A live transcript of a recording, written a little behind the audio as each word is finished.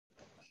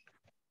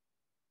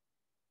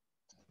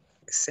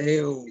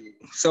So,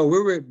 so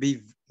we were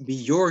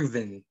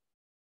Bjorgvin.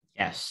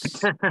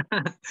 Yes.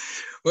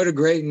 What a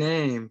great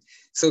name.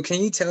 So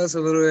can you tell us a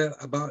little bit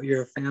about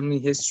your family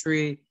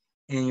history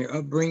and your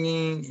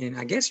upbringing and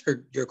I guess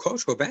your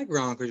cultural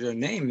background because your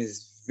name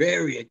is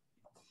very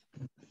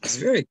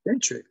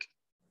eccentric.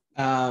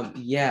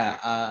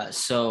 Yeah.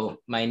 So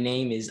my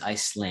name is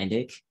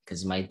Icelandic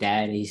because my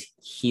dad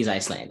he's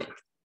Icelandic,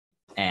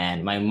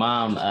 and my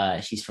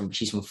mom she's from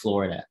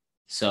Florida.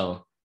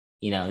 So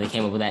they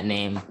came up with that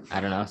name.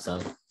 I don't know.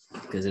 So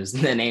because it was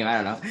the name, I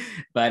don't know.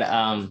 But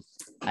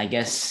I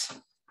guess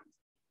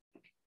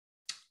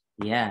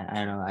yeah. I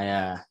don't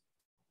know.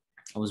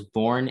 I was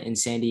born in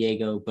San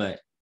Diego, but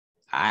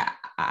I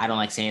don't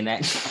like saying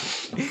that.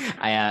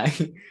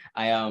 I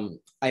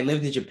I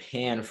lived in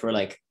Japan for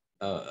like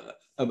a,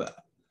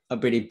 a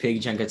pretty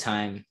big chunk of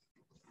time,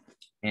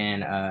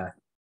 and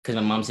because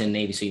my mom's in the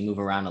Navy, so you move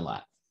around a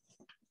lot,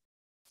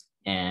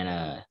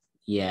 and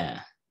yeah.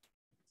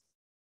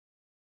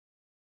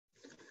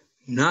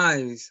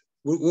 Nice.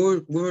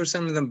 What were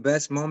some of the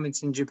best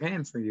moments in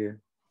Japan for you?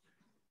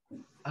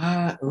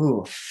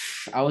 Ooh,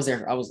 I was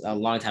there. I was a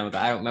long time ago.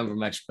 I don't remember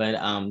much,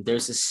 but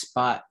there's a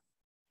spot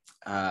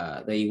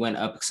that you went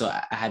up. So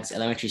I had this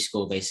elementary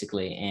school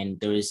basically, and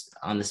there was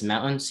on this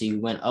mountain. So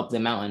you went up the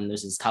mountain.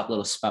 There's this top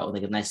little spot with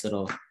like a nice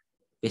little,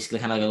 basically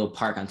kind of like a little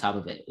park on top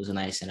of it. It was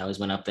nice, and I always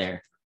went up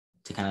there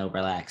to kind of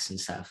relax and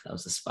stuff. That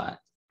was the spot.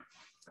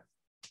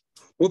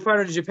 What part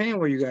of Japan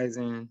were you guys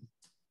in?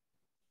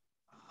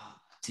 Oh,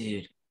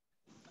 dude.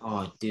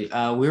 Oh, dude.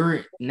 We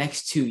were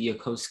next to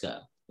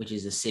Yokosuka, which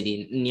is a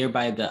city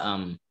nearby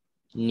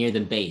near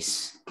the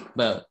base,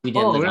 but we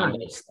didn't Oh, live on nice.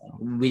 base though.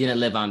 We didn't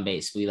live on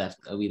base. We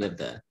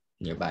lived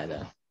nearby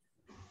though.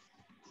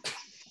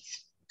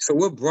 So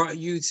what brought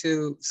you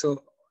to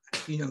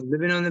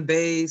living on the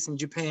base in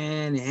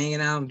Japan and hanging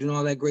out and doing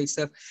all that great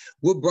stuff?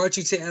 What brought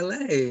you to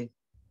LA?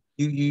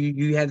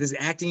 You had this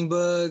acting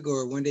bug,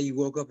 or one day you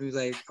woke up and was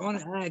like, I want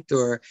to act,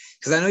 or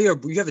because I know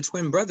you have a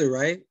twin brother,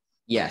 right?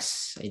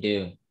 Yes, I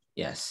do.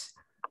 Yes.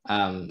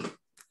 Um,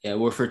 yeah,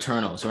 we're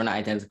fraternal, so we're not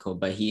identical,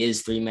 but he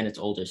is 3 minutes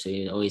older. So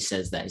he always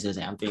says that. He says,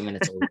 I'm 3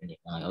 minutes older than you.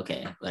 I'm like,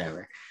 okay,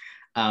 whatever.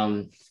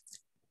 Um,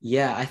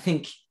 yeah, I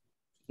think,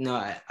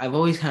 I've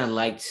always kind of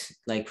liked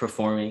like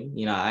performing.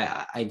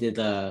 I used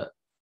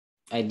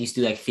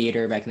to do like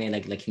theater back then,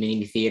 like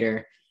community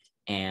theater.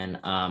 And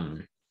I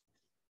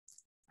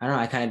don't know,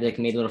 I kind of like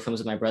made little films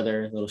with my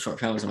brother, little short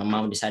films, and my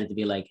mom decided to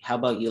be like, how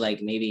about you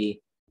like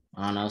maybe,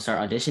 I don't know,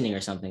 start auditioning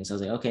or something. So I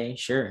was like, okay,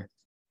 sure.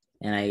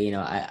 And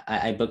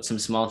I booked some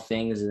small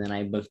things, and then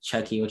I booked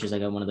Chucky, which is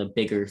like one of the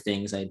bigger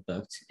things I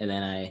booked. And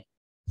then I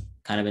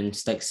kind of been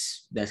stuck.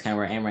 That's kind of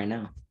where I am right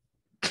now.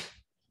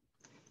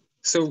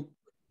 So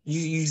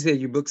you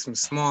said you booked some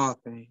small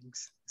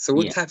things. So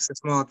what Yeah. types of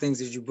small things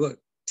did you book?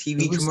 It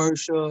TV was,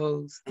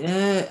 commercials?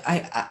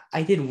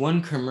 I did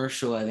one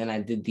commercial, and then I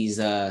did these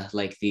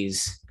like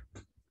these,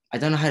 I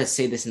don't know how to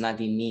say this and not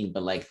be mean,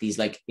 but like these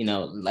like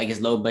like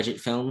as low budget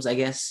films, I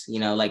guess,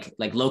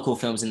 like local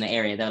films in the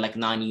area that are like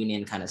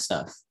non-union kind of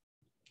stuff.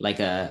 Like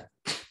I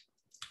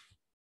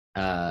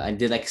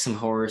did like some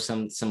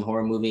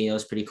horror movie. It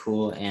was pretty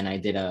cool, and I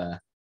did a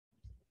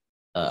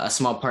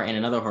small part in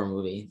another horror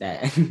movie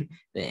that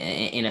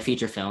in a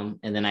feature film,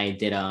 and then I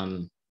did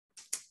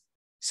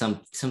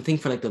something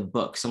for like the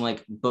book, some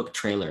like book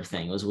trailer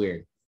thing. It was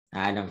weird.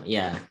 I don't,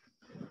 yeah.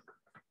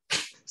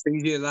 So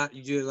you did a lot.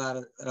 You did a lot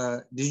of.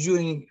 Did you do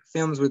any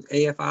films with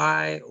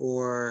AFI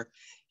or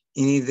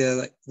any of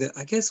the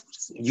I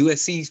guess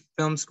USC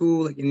film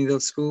school, like any of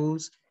those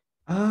schools?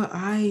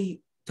 I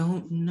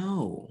don't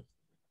know.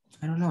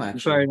 I don't know You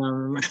probably actually. don't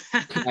remember.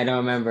 I don't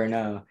remember.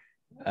 No.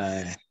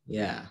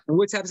 Yeah.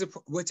 What types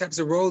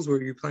of roles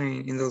were you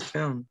playing in those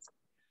films?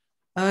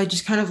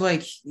 Just kind of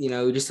like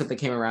just something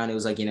came around. It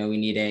was like we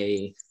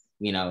need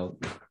you know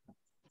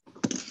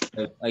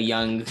a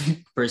young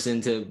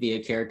person to be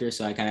a character,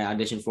 so I kind of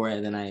auditioned for it,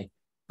 and then I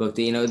booked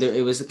it.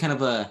 It was kind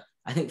of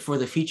I think for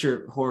the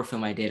feature horror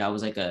film I did, I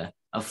was like a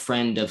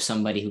friend of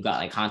somebody who got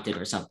like haunted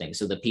or something.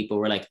 So the people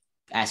were like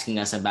asking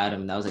us about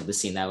him. That was like the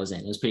scene that was in.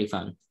 It was pretty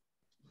fun.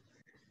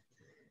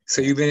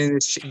 So you've been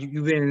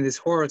in this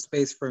horror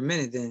space for a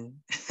minute then.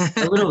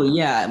 A little,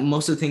 yeah.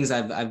 Most of the things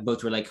I've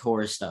booked were like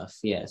horror stuff,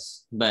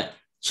 yes. But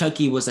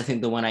Chucky was, I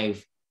think, the one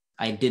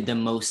I did the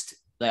most.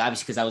 Like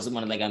obviously because I was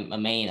one of like a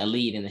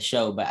lead in the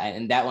show, but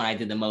in that one I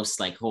did the most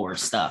like horror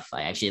stuff.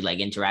 I actually like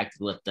interacted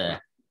with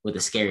the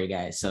scary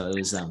guys. So it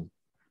was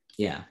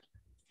yeah.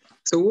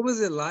 So what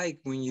was it like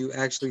when you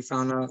actually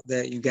found out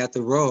that you got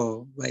the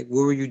role? Like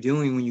what were you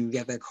doing when you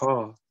got that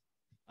call?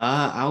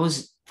 I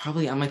was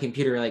probably on my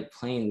computer like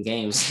playing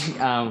games.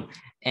 And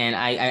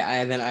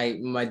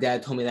my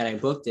dad told me that I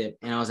booked it,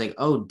 and I was like,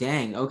 oh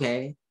dang,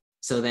 okay.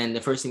 So then the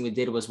first thing we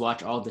did was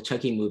watch all the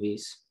Chucky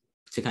movies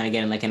to kind of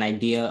get like an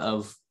idea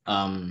of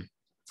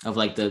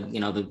like the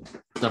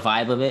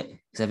vibe of it,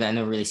 because I've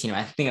never really seen it.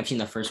 I think I've seen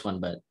the first one,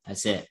 but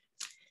that's it.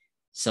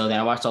 So then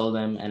I watched all of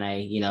them, and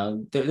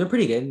they're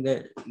pretty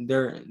good.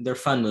 They're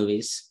fun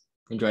movies,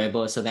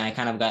 enjoyable. So then I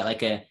kind of got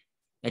like a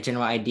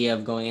general idea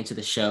of going into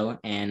the show,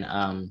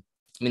 and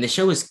I mean, the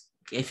show is,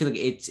 I feel like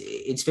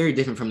it's very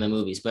different from the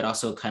movies, but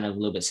also kind of a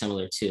little bit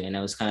similar too. And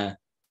it was kind of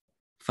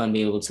fun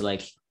being able to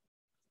like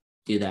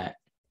do that.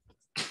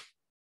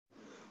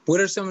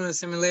 What are some of the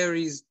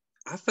similarities?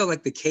 I felt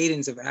like the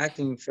cadence of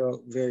acting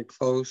felt very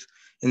close.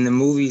 In the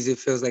movies, it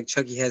feels like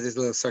Chucky has this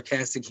little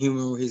sarcastic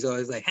humor where he's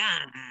always like,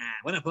 "Ha,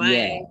 what a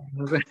play!"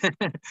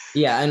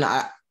 Yeah, and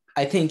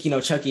I think, you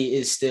know, Chucky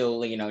is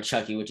still, you know,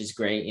 Chucky, which is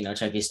great. You know,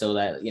 Chucky's still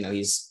that, you know,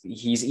 he's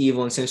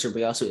evil and sinister, but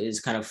he also is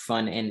kind of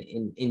fun and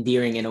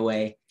endearing in a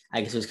way.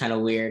 I guess it was kind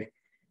of weird.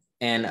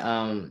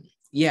 And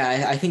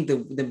yeah, I think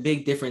the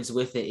big difference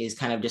with it is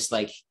kind of just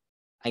like,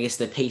 I guess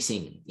the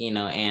pacing, you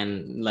know,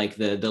 and like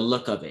the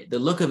look of it. The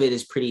look of it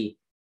is pretty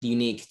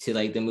unique to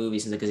like the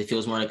movies because it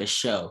feels more like a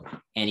show.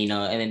 And, you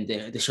know, and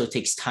then the show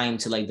takes time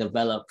to like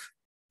develop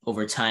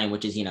over time,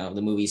 which is, you know,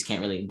 the movies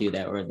can't really do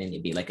that, or then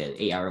it'd be like an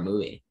 8-hour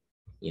movie,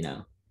 you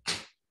know.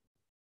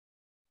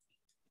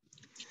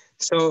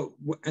 So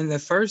in the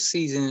first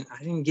season, I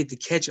didn't get to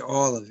catch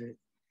all of it,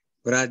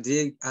 but I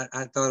did.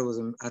 I thought it was.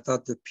 I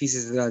thought the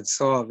pieces that I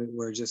saw of it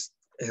were just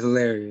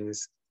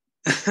hilarious.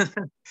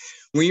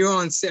 When you're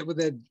on set with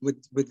that,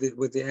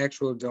 with the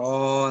actual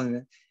doll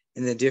and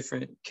the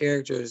different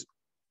characters,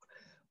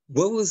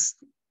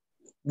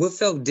 what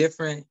felt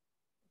different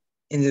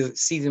in the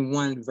season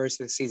 1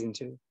 versus season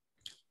 2?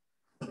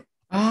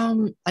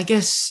 I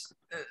guess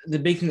the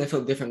big thing that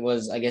felt different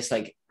was, I guess,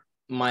 like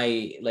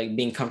my like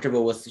being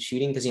comfortable with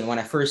shooting, because, you know, when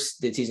I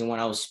first did season 1,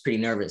 I was pretty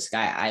nervous.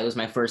 I was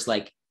my first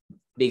like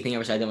big thing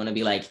ever, so I didn't want to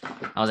be like,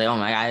 I was like, oh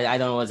my God, I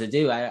don't know what to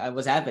do.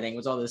 What's happening?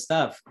 What's all this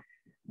stuff?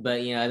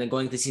 But, you know, and then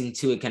going to season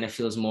 2, it kind of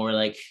feels more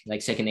like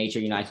second nature.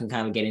 You know, I can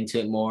kind of get into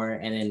it more,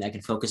 and then I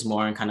can focus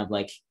more on kind of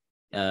like,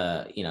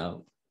 you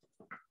know,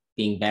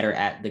 being better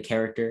at the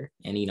character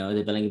and, you know,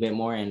 developing a bit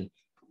more. And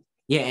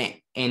yeah,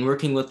 and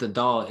working with the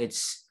doll,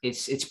 it's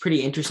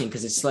pretty interesting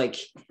because it's like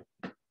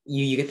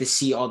you get to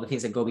see all the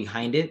things that go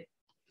behind it.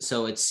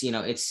 So it's, you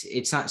know,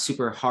 it's not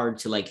super hard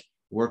to like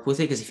work with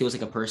it because it feels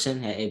like a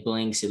person. It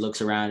blinks, it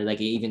looks around, like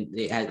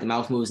it has the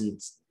mouth moves, and,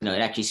 you know, it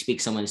actually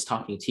speaks. Someone is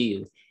talking to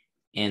you.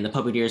 And the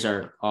puppeteers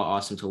are all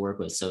awesome to work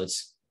with. So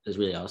it's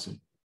really awesome.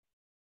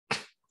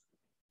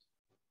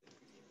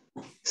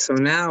 So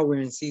now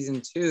we're in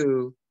season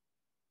 2,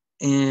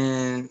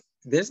 and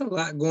there's a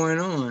lot going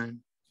on.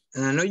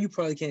 And I know you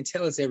probably can't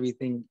tell us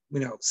everything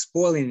without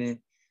spoiling it,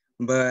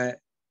 but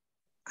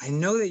I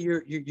know that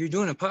you're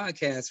doing a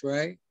podcast,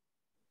 right?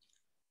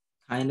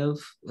 Kind of,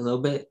 a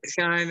little bit.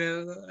 Kind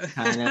of,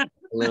 a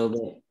little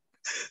bit.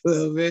 A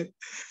little bit.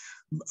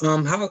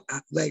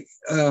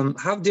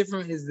 How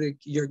different is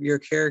your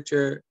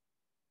character,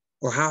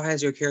 or how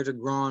has your character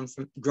grown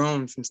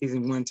from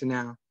season 1 to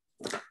now?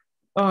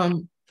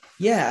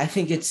 Yeah, I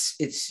think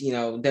it's you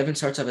know, Devin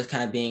starts off as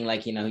kind of being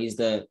like, you know, he's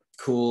the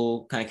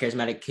cool kind of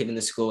charismatic kid in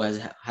the school,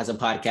 has a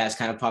podcast,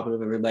 kind of popular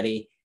with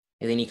everybody,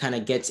 and then he kind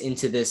of gets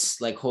into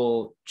this like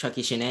whole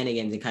Chucky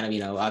shenanigans and kind of, you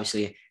know,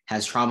 obviously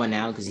has trauma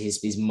now because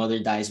his mother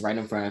dies right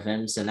in front of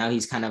him. So now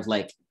he's kind of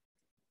like,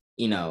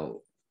 you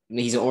know,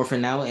 he's an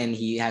orphan now, and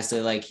he has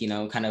to like, you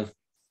know, kind of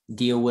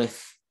deal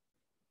with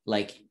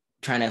like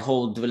trying to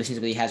hold the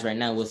relationship that he has right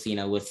now with, you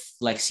know, with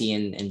Lexi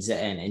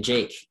and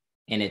Jake.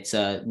 And it's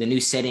the new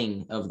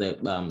setting of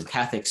the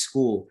Catholic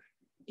school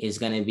is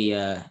going to be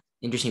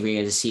interesting for you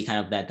guys to see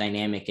kind of that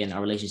dynamic and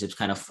our relationships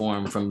kind of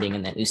form from being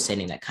in that new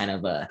setting that kind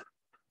of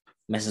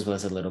messes with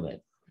us a little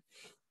bit.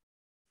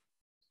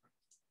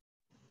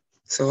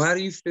 So how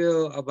do you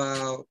feel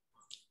about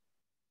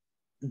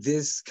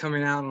this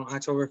coming out on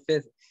October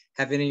 5th?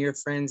 Have any of your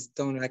friends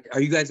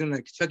are you guys doing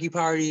like a Chucky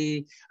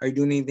party? Are you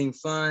doing anything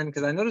fun?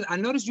 Because I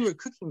noticed you were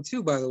cooking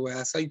too, by the way.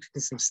 I saw you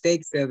cooking some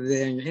steaks the other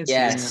day on your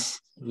Instagram.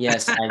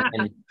 Yes.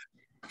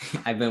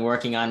 I've been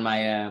working on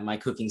my my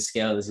cooking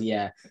skills.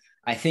 Yeah.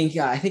 I think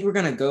we're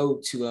gonna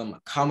go to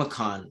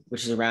Comic-Con,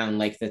 which is around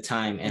like the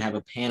time, and have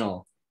a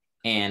panel.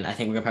 And I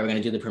think we're probably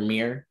gonna do the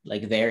premiere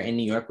like there in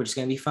New York, which is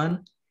gonna be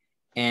fun.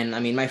 And I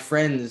mean, my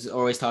friends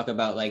always talk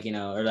about like, you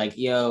know, or like,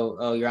 yo,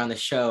 oh, you're on the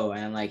show.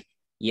 And I'm like,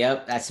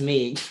 yep, that's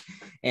me.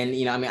 And,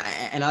 you know, I mean,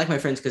 I like my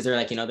friends because they're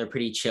like, you know, they're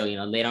pretty chill, you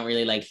know, they don't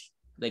really like,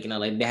 you know,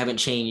 like they haven't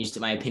changed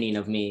my opinion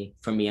of me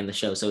from me on the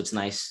show. So it's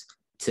nice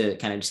to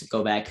kind of just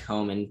go back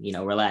home and, you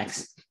know,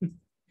 relax.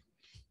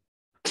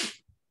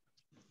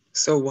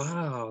 So,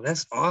 wow,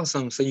 that's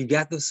awesome. So you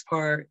got this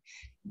part,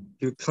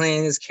 you're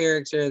playing this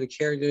character, the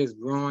character is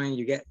growing,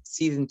 you get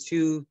season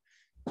 2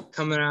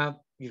 coming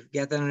up, you've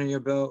got that under your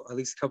belt, at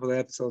least a couple of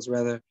episodes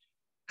rather.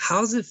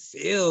 How's it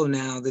feel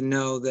now to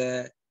know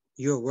that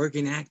you're a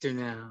working actor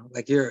now?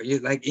 Like you're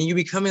like, and you're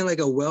becoming like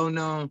a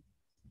well-known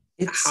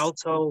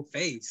household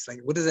face.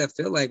 Like, what does that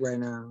feel like right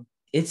now?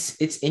 It's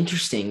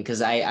interesting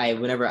because I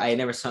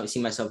never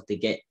see myself to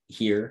get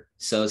here.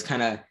 So it's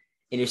kind of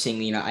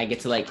interesting, you know, I get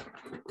to like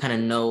kind of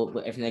know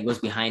everything that goes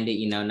behind it.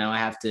 You know, now I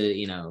have to,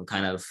 you know,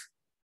 kind of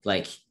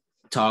like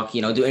talk,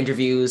 you know, do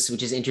interviews,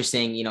 which is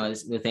interesting, you know,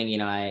 it's the thing, you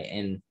know,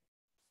 I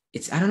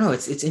don't know,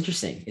 it's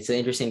interesting. It's an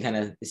interesting kind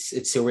of, it's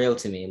surreal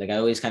to me. Like I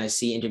always kind of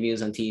see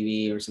interviews on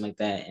TV or something like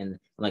that. And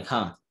I'm like,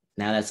 huh,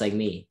 now that's like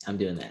me, I'm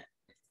doing that.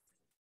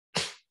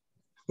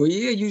 Well,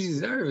 yeah, you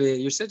deserve it.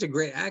 You're such a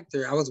great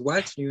actor. I was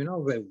watching you and I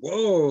was like,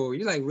 whoa,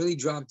 you like really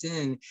dropped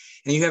in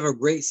and you have a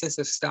great sense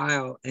of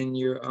style and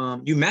you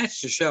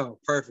matched the show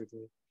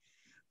perfectly.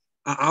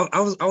 I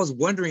was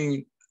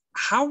wondering,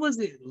 how was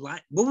it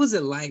like? What was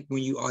it like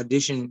when you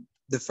auditioned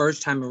the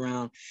first time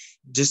around?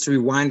 Just to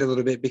rewind a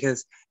little bit,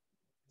 because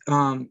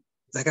um,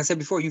 like I said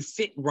before, you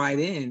fit right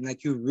in.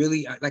 Like you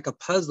really like a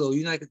puzzle.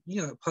 You know,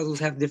 like puzzles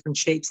have different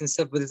shapes and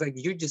stuff, but it's like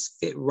you just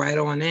fit right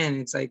on in.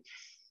 It's like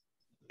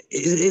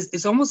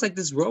it's almost like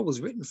this role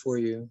was written for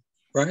you,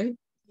 right?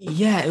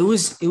 Yeah, it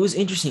was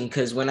interesting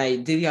because when I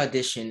did the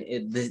audition,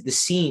 the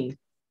scene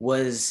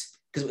was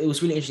because it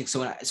was really interesting.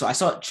 So I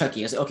saw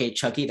Chucky, I was like, okay,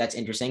 Chucky, that's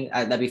interesting.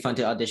 That'd be fun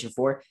to audition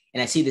for.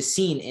 And I see the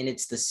scene, and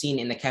it's the scene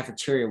in the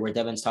cafeteria where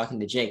Devin's talking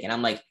to Jake, and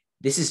I'm like,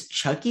 this is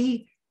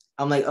Chucky.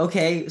 I'm like,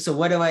 okay, so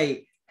what do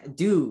I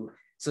do?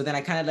 So then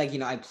I kind of like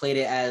I played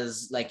it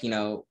as like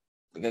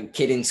like a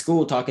kid in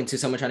school talking to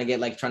someone trying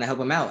to help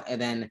him out,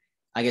 and then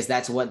I guess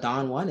that's what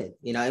Don wanted.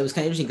 It was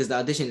kind of interesting because the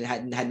audition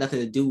had nothing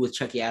to do with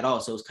Chucky at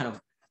all. So it was kind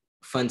of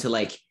fun to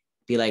like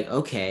be like,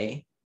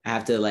 okay, I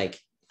have to like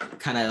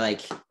kind of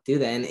like do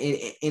that.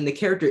 And the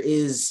character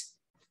is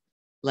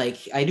like,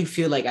 I do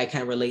feel like I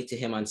kind of relate to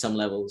him on some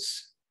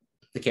levels.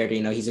 The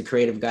character, he's a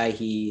creative guy.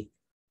 He,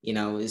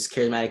 is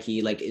charismatic.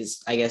 He like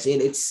is, I guess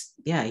it's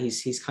yeah,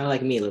 he's kind of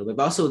like me a little bit,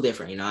 but also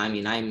different. I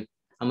mean, I'm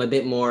a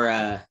bit more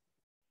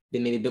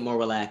maybe a bit more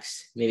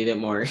relaxed, maybe a bit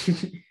more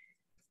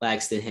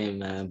relaxed than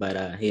him.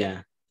 But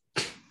yeah.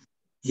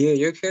 Yeah,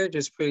 your character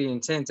is pretty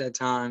intense at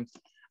times.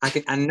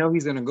 I know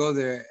he's gonna go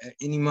there at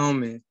any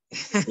moment.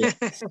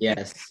 Yes,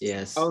 yes, I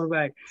yes. was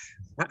like,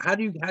 how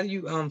do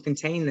you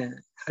contain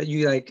that? How do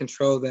you like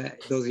control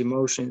those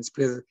emotions?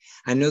 Because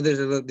I know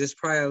there's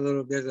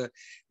probably there's a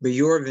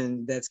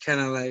Bjorvin that's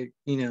kind of like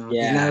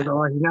Yeah,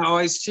 he's not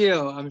always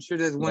chill. I'm sure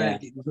there's one yeah.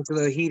 that gets a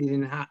little heated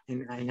and hot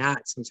and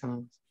hot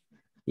sometimes.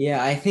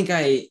 Yeah, I think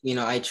I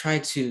try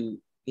to,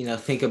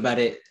 think about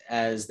it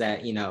as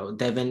that,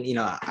 Devin,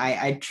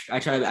 I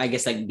try to, I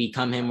guess, like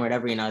become him or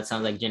whatever, it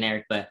sounds like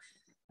generic, but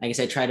I guess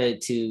I try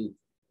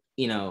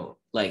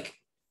like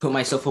put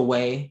myself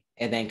away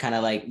and then kind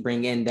of like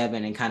bring in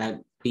Devin and kind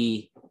of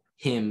be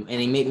him and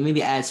then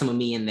maybe add some of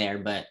me in there,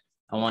 but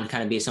I want to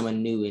kind of be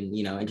someone new and,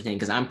 entertaining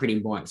because I'm pretty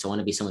boring. So I want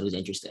to be someone who's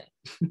interested.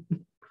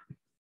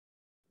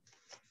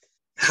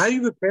 How do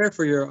you prepare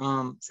for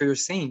your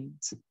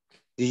scenes?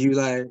 Do you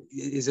like?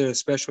 Is there a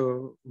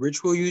special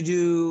ritual you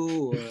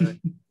do, or?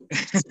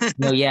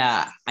 No,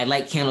 yeah, I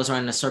light candles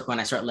around in a circle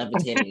and I start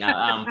levitating.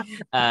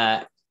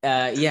 Yeah,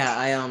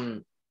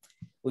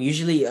 well,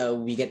 usually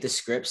we get the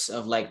scripts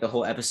of like the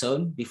whole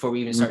episode before we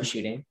even start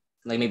shooting,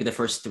 like maybe the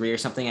first three or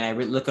something, and I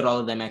look at all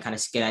of them and kind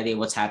of get an idea of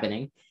what's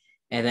happening,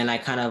 and then I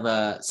kind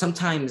of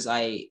sometimes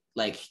I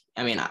like,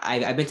 I mean,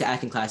 I've been to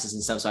acting classes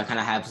and stuff, so I kind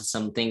of have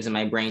some things in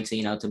my brain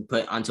to to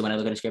put onto when I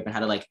look at a script and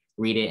how to like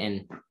read it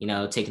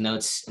and take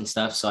notes and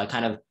stuff. So I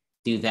kind of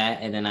do that,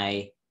 and then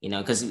I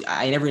because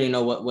I never really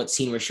know what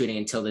scene we're shooting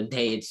until the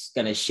day it's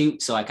gonna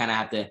shoot, so I kind of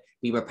have to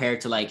be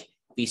prepared to like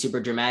be super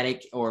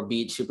dramatic or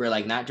be super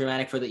like not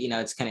dramatic for the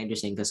it's kind of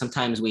interesting because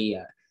sometimes we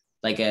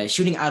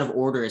shooting out of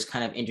order is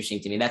kind of interesting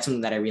to me. That's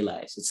something that I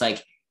realized. It's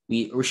like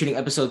we're shooting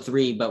episode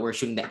 3, but we're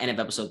shooting the end of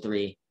episode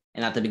 3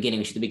 and not the beginning.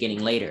 We shoot the beginning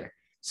later,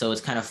 so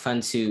it's kind of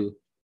fun to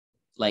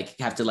like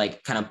have to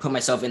like kind of put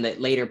myself in the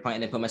later point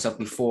and then put myself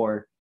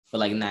before, but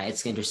like nah,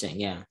 it's interesting.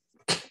 Yeah.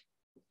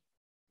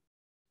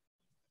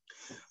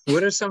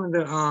 What are some of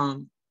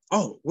the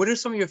what are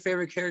some of your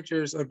favorite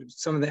characters or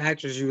some of the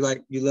actors you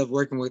love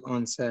working with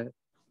on set?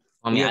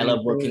 I Do you mean, have I any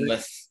love working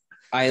favorites?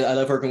 with I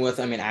love working with,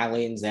 I mean,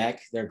 Ali and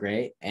Zach, they're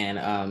great.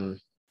 And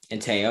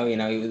Teo,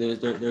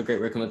 they're great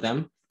working with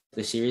them.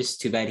 The series.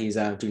 Too bad he's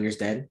Junior's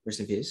dead. Rest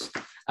in peace.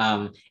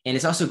 And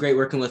it's also great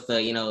working with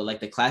the, like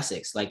the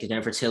classics like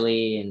Jennifer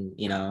Tilly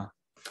and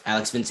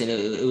Alex Vincent.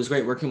 It was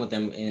great working with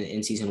them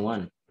in season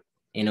 1.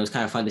 And it was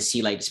kind of fun to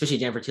see, like, especially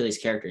Jennifer Tilly's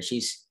character.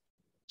 She's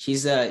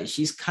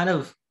kind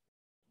of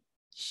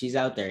she's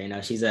out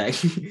there, she's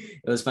it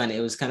was fun.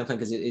 It was kind of fun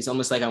because it's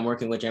almost like I'm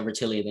working with Jennifer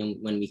Tilly. Then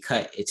when we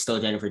cut, it's still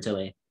Jennifer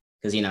Tilly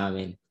because I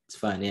mean, it's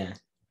fun. Yeah.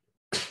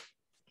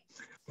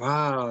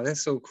 Wow,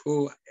 that's so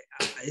cool.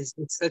 It's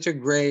such a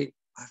great.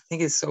 I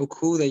think it's so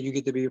cool that you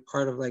get to be a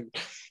part of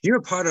you're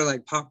a part of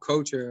like pop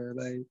culture.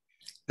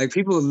 Like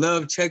people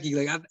love Chucky.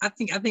 Like I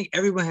think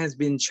everyone has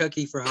been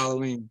Chucky for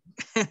Halloween.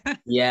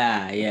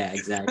 Yeah, yeah,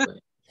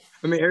 exactly.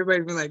 I mean,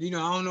 everybody's been like, I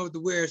don't know what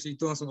to wear, so you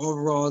throw on some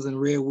overalls and a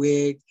red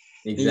wig,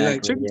 and you're like,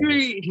 Exactly. trick or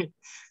Yeah. treat.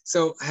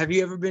 So, have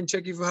you ever been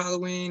Chucky for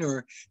Halloween,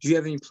 or do you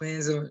have any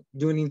plans of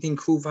doing anything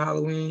cool for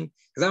Halloween?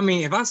 Because I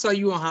mean, if I saw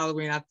you on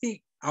Halloween, I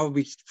think I would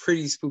be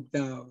pretty spooked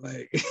out,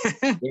 like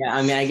Yeah,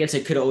 I mean, I guess I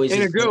could always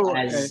in a just go good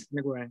way. as In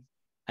a good way.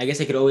 I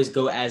guess I could always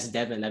go as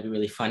Devin. That'd be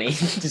really funny.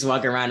 Just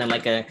walk around in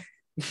like a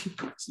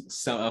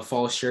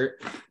fall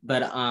shirt.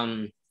 But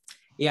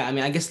yeah, I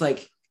mean, I guess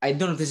like I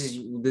don't know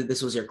if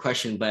this was your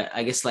question, but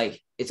I guess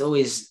like it's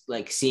always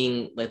like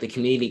seeing like the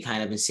community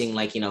kind of and seeing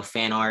like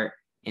fan art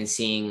and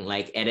seeing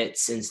like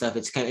edits and stuff.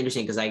 It's kind of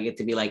interesting because I get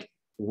to be like,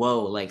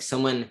 whoa, like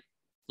someone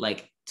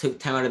like took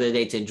time out of their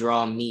day to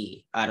draw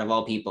me out of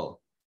all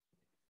people,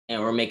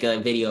 and or make a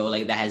video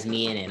like that has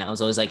me in it. And I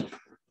was always like,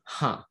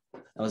 huh.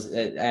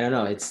 I don't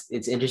know.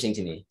 It's interesting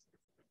to me.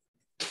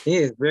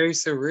 Yeah, it's very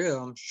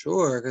surreal, I'm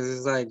sure, because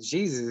it's like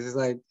Jesus. It's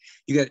like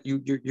you're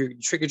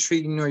trick or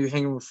treating or you're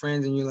hanging with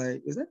friends, and you're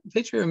like, is that a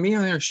picture of me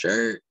on their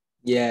shirt?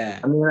 Yeah.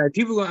 I mean, like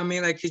people. I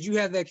mean, like, cause you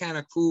have that kind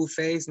of cool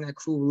face and that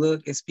cool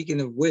look. And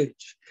speaking of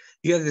which,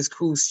 you have this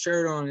cool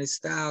shirt on, this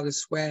style,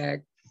 this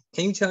swag.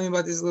 Can you tell me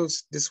about this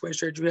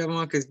sweatshirt you have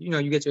on? Cause you know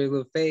you get your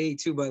little fade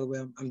too. By the way,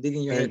 I'm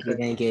digging your haircut.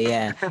 Thank you.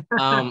 Yeah.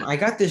 I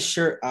got this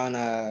shirt on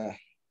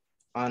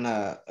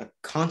a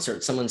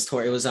concert, someone's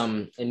tour. It was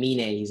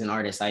Amine, he's an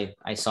artist. I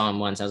saw him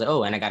once. I was like,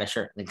 oh, and I got a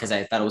shirt because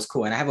I thought it was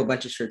cool. And I have a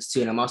bunch of shirts too.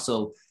 And I'm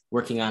also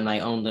working on my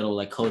own little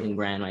like clothing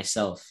brand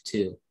myself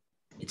too.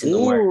 It's in the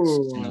works.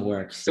 It's in the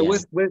works. So yeah.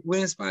 what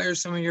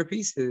inspires some of your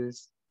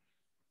pieces?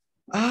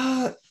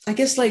 I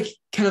guess like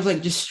kind of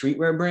like just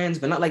streetwear brands,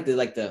 but not like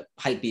the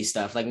hypebeast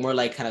stuff. Like more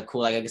like kind of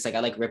cool. Like I guess like I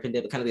like Rip and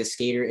Dip, kind of the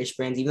skater-ish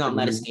brands. Even though I'm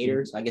not a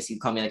skater, so I guess you'd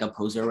call me like a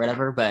poser or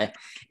whatever. But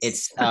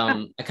it's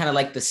I kind of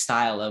like the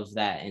style of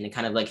that, and it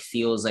kind of like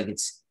feels like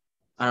it's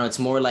I don't know. It's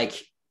more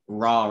like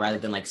raw rather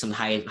than like some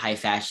high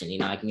fashion. You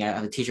know, I can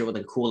have a t-shirt with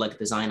a cool like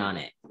design on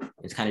it.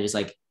 It's kind of just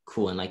like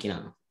cool and like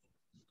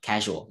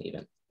casual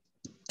even.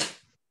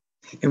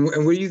 And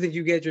where do you think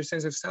you get your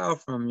sense of style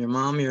from? Your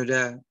mom or your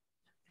dad?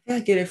 Yeah, I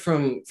get it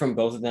from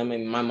both of them.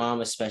 And my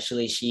mom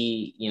especially,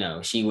 she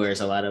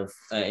wears a lot of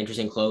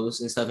interesting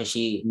clothes and stuff, and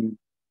she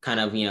kind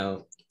of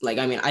like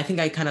I mean I think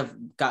I kind of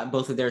got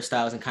both of their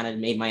styles and kind of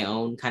made my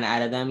own kind of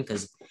out of them,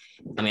 because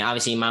I mean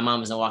obviously my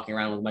mom isn't walking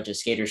around with a bunch of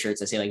skater shirts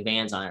that say like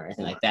Vans on it or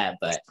anything like that,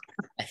 but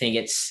I think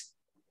it's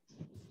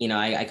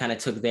I kind of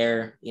took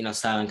their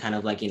style and kind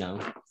of like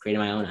created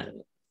my own out of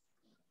it.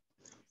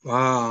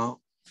 Wow.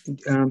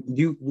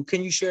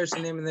 Can you share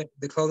some name of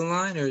the clothing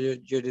line or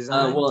your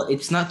design? Well,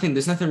 it's nothing.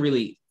 There's nothing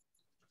really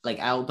like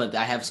out, but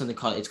I have something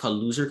called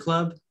Loser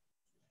Club.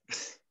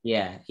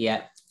 Yeah,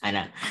 I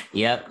know.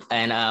 Yep.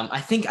 And I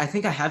think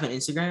I have an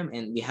Instagram,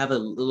 and we have a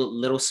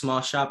little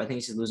small shop. I think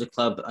it's Loser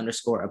Club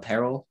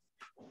 _apparel.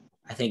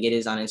 I think it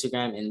is on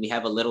Instagram, and we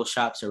have a little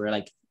shop, so we're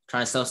like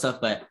trying to sell stuff.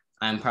 But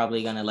I'm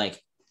probably gonna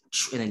like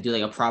and then do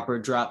like a proper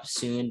drop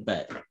soon.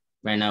 But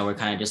right now we're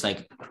kind of just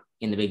like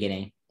in the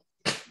beginning.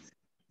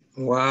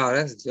 Wow,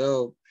 that's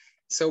dope.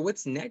 So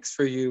what's next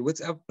for you?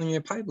 What's up in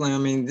your pipeline? I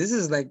mean, this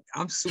is like,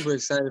 I'm super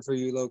excited for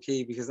you, low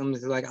key, because I'm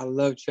just like, I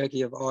love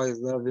Chucky. I've always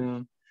loved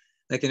him,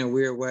 like in a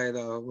weird way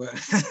though. But,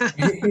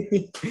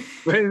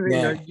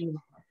 Yeah. you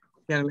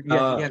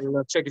gotta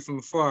love Chucky from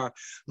afar.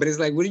 But it's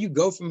like, where do you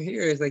go from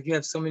here? It's like you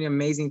have so many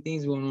amazing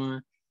things going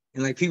on,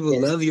 and like people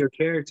love your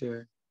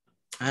character.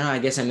 I don't know. I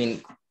guess I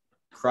mean,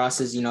 Cross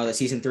is the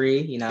season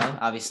 3.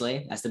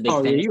 Obviously that's the big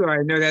thing. Yeah, you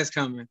already know that's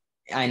coming.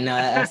 I know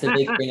that's the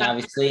big thing,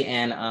 obviously,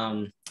 and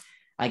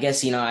I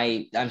guess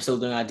I'm still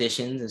doing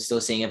auditions and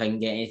still seeing if I can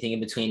get anything in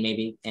between,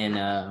 maybe, and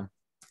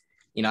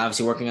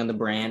obviously working on the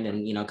brand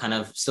and kind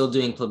of still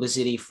doing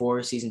publicity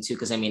for season 2,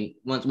 because I mean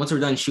once we're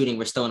done shooting,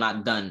 we're still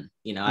not done.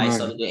 I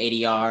still do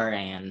ADR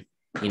and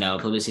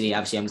publicity.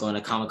 Obviously, I'm going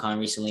to Comic-Con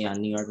recently on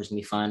New York, which is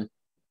gonna be fun,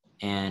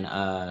 and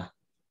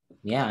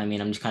yeah, I mean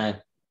I'm just kind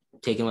of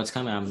taking what's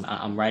coming.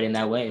 I'm riding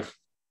that wave.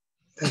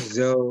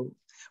 So,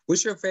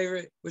 what's your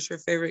favorite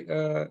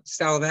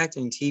style of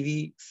acting,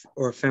 TV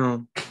or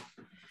film?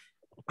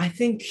 I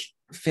think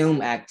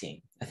film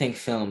acting. I think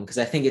film, because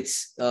I think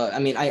it's I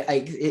mean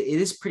it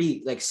is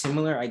pretty like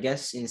similar, I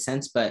guess, in a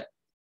sense, but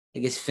I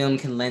guess film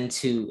can lend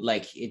to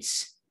like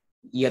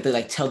you have to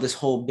like tell this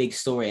whole big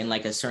story in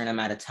like a certain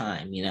amount of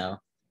time,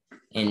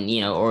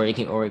 and or it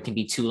can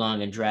be too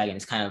long and drag, and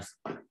it's kind of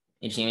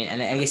interesting.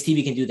 And I guess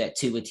TV can do that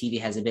too, but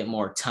TV has a bit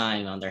more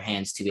time on their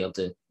hands to be able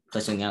to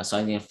play something out. So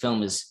I think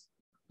film is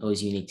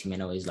always unique to me,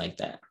 and always like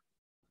that.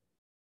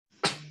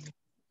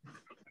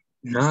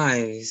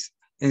 Nice.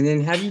 And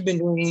then have you been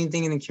doing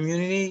anything in the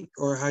community,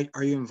 or how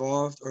are you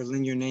involved or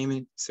lend your name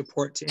and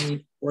support to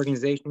any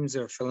organizations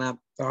or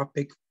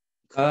philanthropic?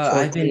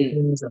 I've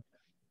been,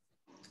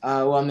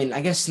 well, I mean,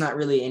 I guess not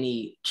really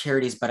any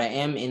charities, but I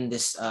am in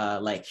this,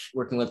 like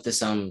working with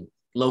this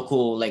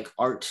local like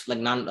art, like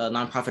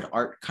nonprofit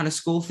art kind of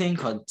school thing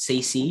called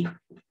SAC.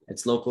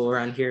 It's local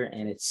around here,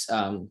 and it's,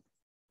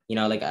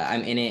 like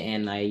I'm in it,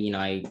 and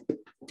I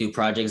do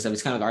projects.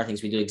 It's kind of like art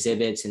things. We do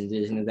exhibits and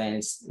do things like that. And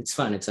it's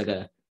fun. It's like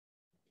a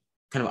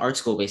kind of art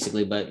school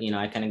basically, but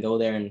I kind of go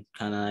there and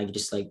kind of like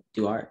just like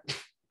do art.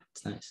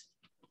 It's nice.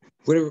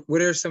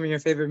 What are some of your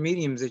favorite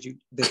mediums that you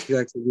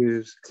like to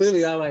use?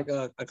 Clearly, I like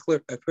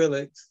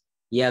acrylics.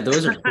 Yeah,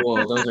 those are cool.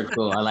 Those are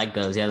cool. I like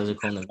those. Yeah, those are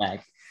cool in the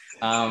back.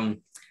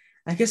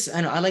 I guess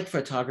I know I like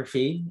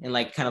photography and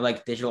like kind of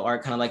like digital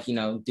art, kind of like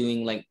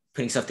doing like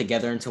putting stuff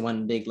together into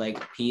one big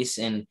like piece.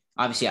 And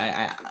obviously,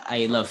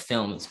 I love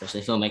film,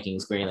 especially filmmaking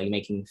is great. Like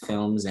making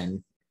films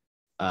and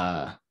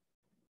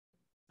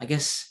I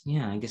guess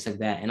like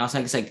that. And also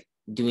I guess like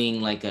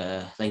doing like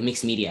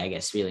mixed media, I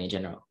guess, really in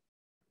general.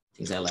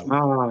 Things I like.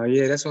 Oh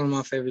yeah, that's one of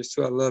my favorites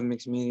too. I love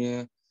mixed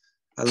media.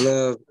 I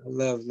love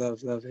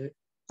it.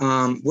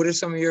 What are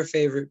some of your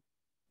favorite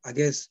I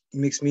guess,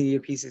 mixed media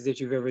pieces that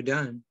you've ever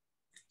done?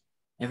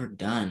 Ever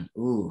done?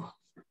 Ooh.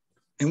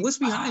 And what's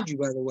behind you,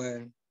 by the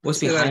way? I What's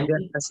see a lot of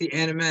behind me? I see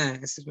anime.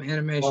 I see some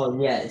animation.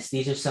 Oh yes,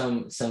 these are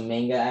some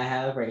manga I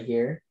have right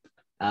here.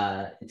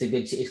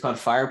 It's called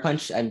Fire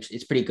Punch.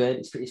 It's pretty good.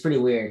 It's pretty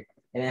weird.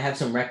 And I have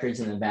some records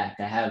in the back.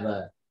 I have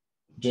a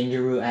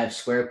Ginger Root, I have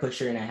Square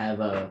Pusher, and I have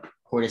a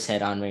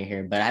Portishead on right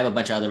here. But I have a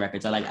bunch of other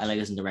records. I like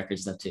listening to record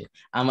stuff too.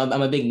 I'm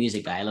a big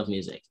music guy. I love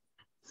music.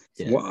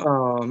 Yeah.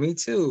 Wow, me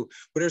too.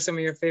 What are some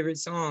of your favorite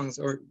songs,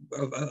 or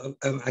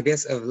I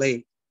guess of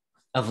late?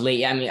 Of late,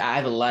 yeah, I mean, I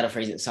have a lot of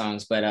favorite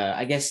songs, but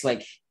I guess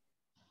like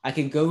I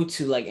could go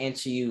to like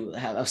answer you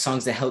of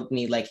songs that helped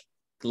me like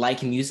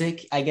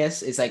music. I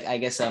guess it's like I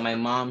guess my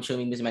mom showed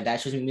me music, my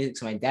dad shows me music,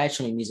 so my dad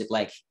showed me music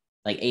like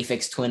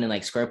Aphex Twin and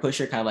like Square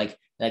Pusher, kind of like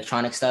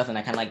electronic stuff, and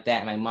I kind of like that.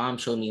 And my mom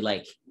showed me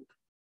like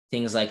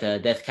things like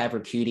Death Cab for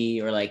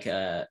Cutie or like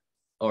I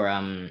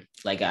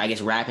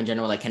guess rap in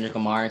general, like Kendrick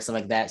Lamar and stuff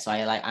like that. So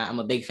I'm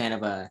a big fan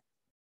of To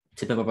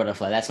Pimp a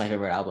Butterfly. That's my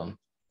favorite album,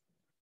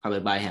 probably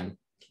by him.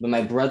 But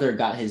my brother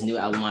got his new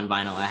album on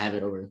vinyl. I have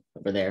it over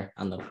there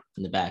on the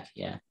in the back.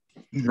 Yeah.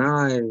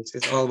 Nice.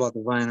 It's all about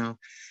the vinyl.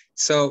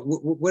 So,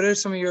 what are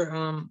some of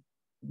your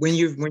when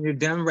you're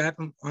done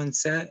rapping on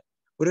set?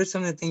 What are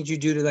some of the things you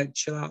do to like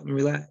chill out and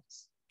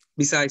relax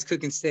besides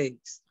cooking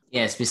steaks?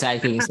 Yes,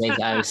 besides cooking steaks,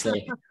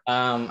 obviously.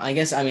 I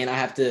guess I mean I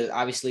have to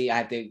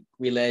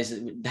realize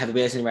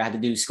where I have to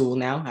do school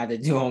now. I have to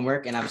do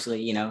homework, and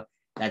obviously,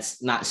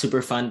 that's not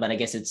super fun, but I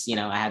guess it's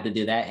I have to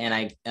do that. And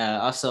I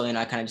also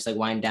I kind of just like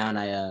wind down.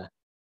 I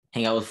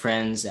hang out with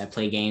friends. I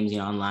play games,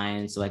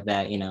 online, so like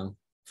that.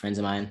 Friends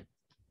of mine,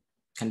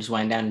 kind of just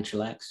wind down and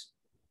chillax.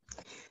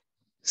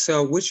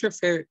 So, what's your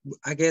favorite?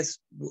 I guess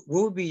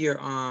what would be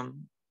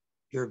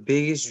your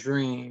biggest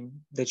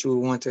dream that you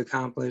would want to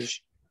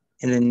accomplish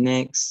in the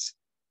next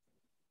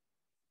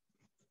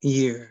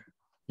year?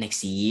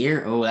 Next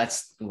year? Oh, I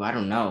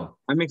don't know.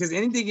 I mean, because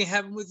anything can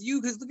happen with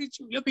you. Because look at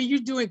you. I mean, you're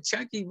doing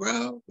Chucky,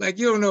 bro. Like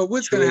you don't know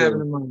what's gonna happen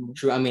True. tomorrow.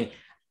 True. I mean,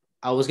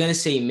 I was gonna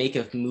say make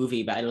a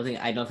movie, but I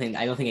don't think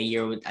a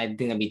year would. I think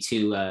that'd be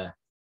too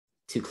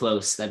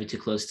close. That'd be too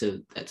close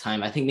to that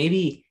time. I think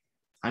maybe.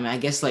 I mean, I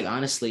guess like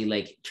honestly,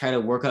 like try to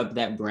work up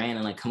that brand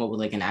and like come up with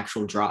like an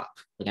actual drop,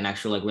 like an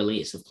actual like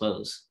release of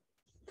clothes.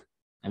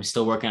 I'm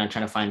still working on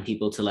trying to find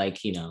people to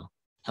like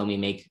help me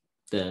make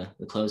the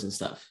clothes and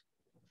stuff.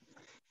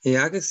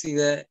 Yeah, I could see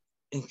that,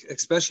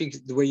 especially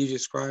the way you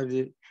described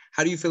it.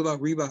 How do you feel about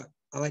Reebok?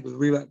 I like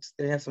Reebok.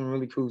 They have some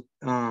really cool.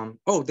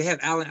 They have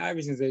Allen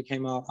Iversons that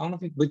came out. I don't know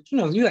if but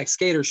you like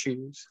skater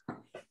shoes.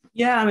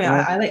 Yeah, I mean,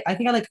 Right? I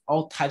think I like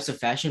all types of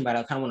fashion, but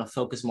I kind of want to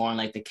focus more on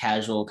like the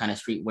casual kind of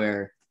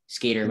streetwear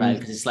skater vibe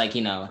because it's like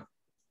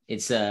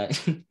it's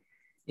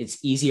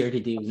it's easier to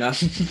do. No,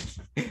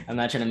 I'm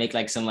not trying to make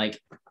like some like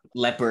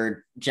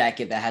leopard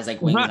jacket that has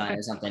like wings on it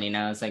or something.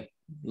 It's like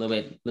a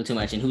little too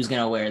much. And who's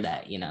gonna wear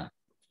that? You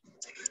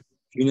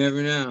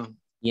never know.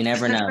 You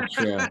never know.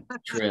 True.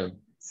 True.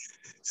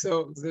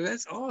 So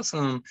that's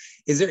awesome.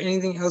 Is there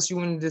anything else you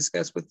want to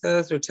discuss with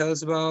us or tell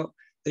us about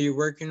that you're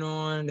working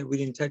on that we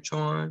didn't touch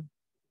on?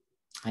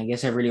 I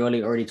guess I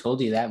really already told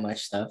you that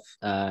much stuff.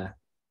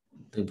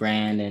 The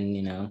brand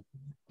and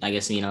I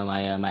guess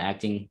my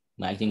acting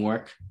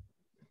work.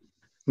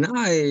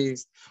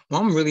 Nice.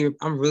 Well, I'm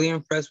really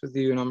impressed with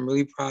you, and I'm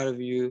really proud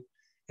of you.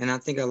 And I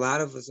think a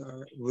lot of us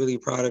are really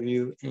proud of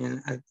you.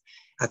 And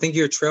I think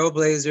you're a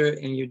trailblazer,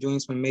 and you're doing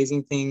some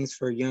amazing things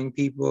for young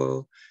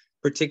people,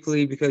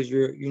 particularly because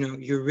you're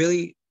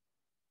really,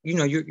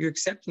 you're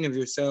accepting of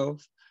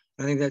yourself.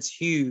 I think that's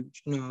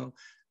huge.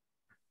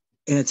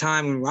 In a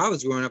time when I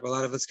was growing up, a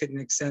lot of us couldn't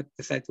accept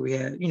the fact that we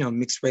had,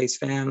 mixed race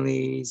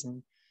families,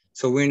 and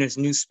so we're in this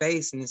new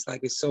space, and it's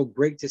so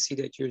great to see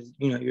that you're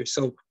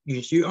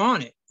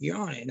on it,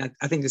 and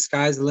I think the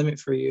sky's the limit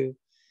for you,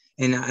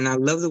 and I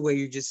love the way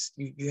you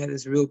have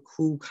this real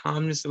cool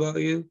calmness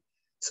about you.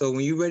 So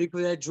when you're ready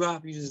for that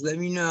drop, you just let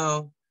me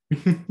know.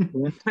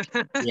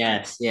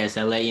 Yes,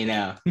 I'll let you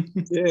know.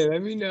 Yeah,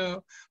 let me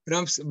know.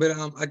 But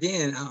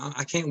again,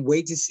 I can't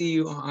wait to see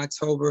you on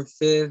October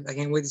 5th. I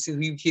can't wait to see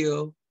who you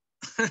kill.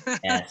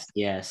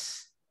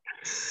 Yes.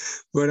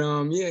 But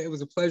yeah, it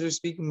was a pleasure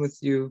speaking with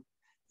you,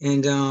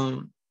 and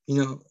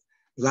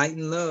light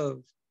and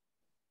love.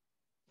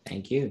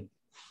 Thank you.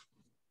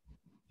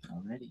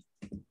 Alrighty.